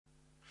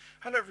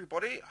Hello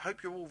everybody,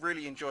 hope you're all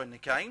really enjoying the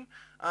game.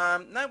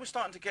 Now we're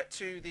starting to get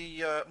to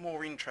the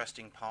more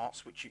interesting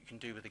parts which you can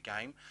do with the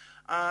game.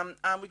 And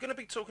we're going to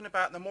be talking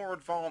about the more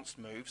advanced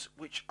moves,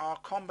 which are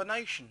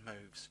combination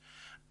moves.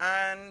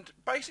 And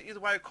basically the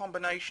way a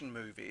combination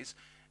move is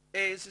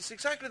it's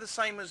exactly the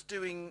same as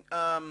doing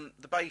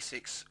the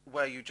basics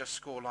where you just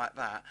score like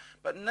that,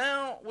 but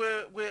now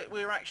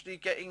we're actually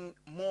getting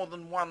more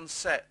than one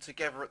set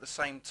together at the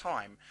same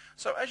time.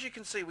 So as you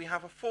can see, we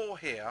have a 4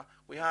 here,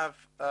 we have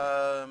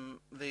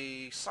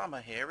the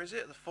summer here, is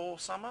it? The 4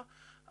 summer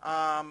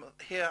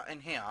here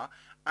and here,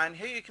 and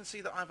here you can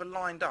see that I've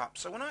aligned up.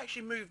 So when I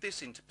actually move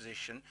this into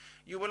position,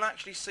 you will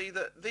actually see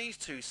that these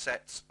two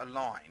sets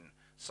align.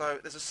 So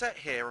there's a set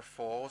here of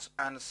 4s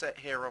and a set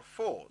here of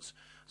 4s.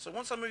 So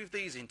once I move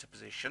these into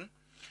position,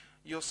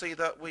 you'll see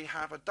that we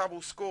have a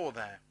double score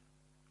there.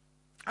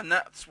 And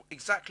that's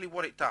exactly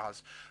what it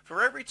does.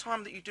 For every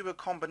time that you do a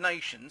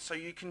combination, so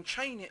you can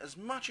chain it as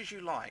much as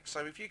you like.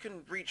 So if you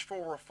can reach 4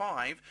 or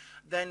 5,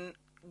 then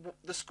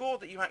the score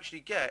that you actually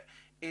get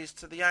is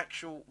to the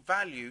actual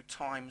value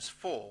times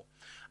 4.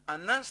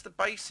 And that's the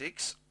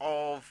basics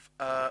of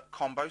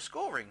combo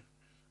scoring.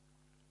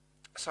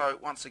 So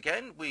once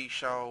again, we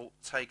shall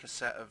take a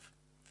set of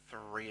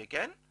 3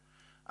 again.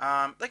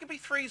 They can be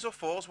 3s or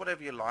 4s,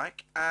 whatever you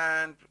like,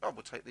 and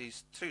we'll take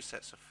these 2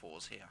 sets of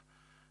 4s here.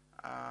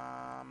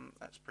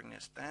 Let's bring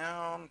this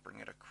down, bring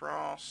it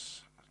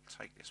across,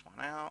 take this one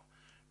out,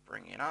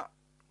 bring it up,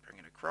 bring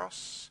it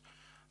across,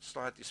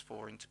 slide this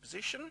 4 into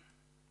position.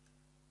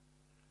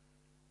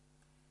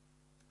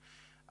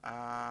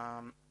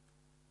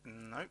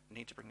 Nope,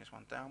 need to bring this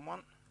one down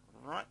one.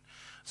 Right,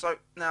 so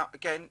now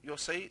again you'll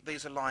see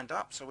these are lined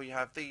up, so we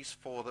have these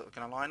 4 that are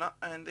going to line up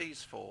and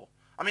these 4.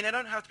 I mean, they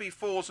don't have to be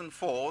 4s and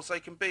 4s, they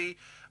can be,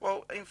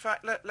 well, in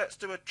fact, let's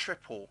do a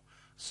triple.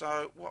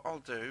 So what I'll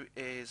do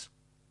is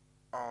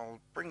I'll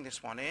bring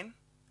this one in,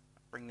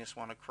 bring this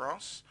one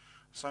across.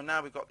 So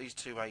now we've got these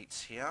 2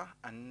 8s here,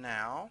 and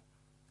now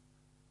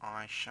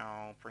I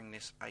shall bring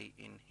this 8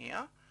 in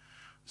here.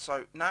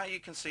 So now you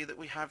can see that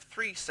we have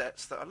 3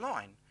 sets that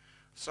align.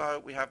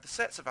 So we have the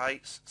sets of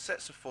 8s,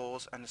 sets of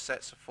 4s, and the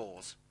sets of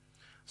 4s.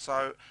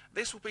 So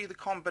this will be the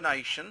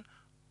combination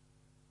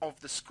of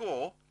the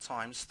score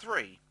times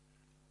 3,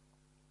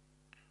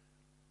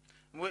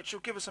 which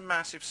will give us a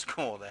massive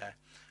score there.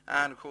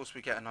 And of course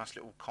we get a nice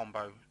little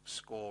combo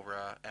score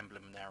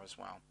emblem there as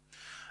well.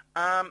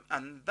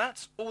 And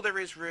that's all there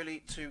is really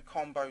to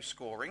combo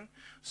scoring.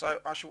 So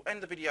I shall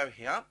end the video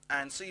here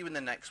and see you in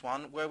the next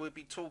one, where we'll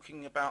be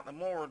talking about the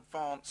more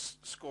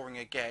advanced scoring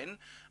again,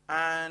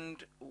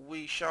 and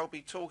we shall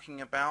be talking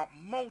about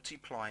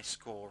multiply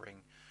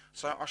scoring.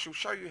 So I shall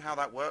show you how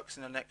that works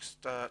in the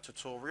next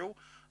tutorial.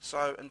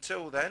 So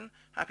until then,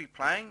 happy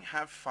playing,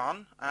 have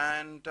fun,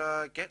 and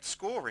get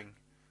scoring.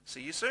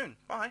 See you soon.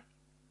 Bye.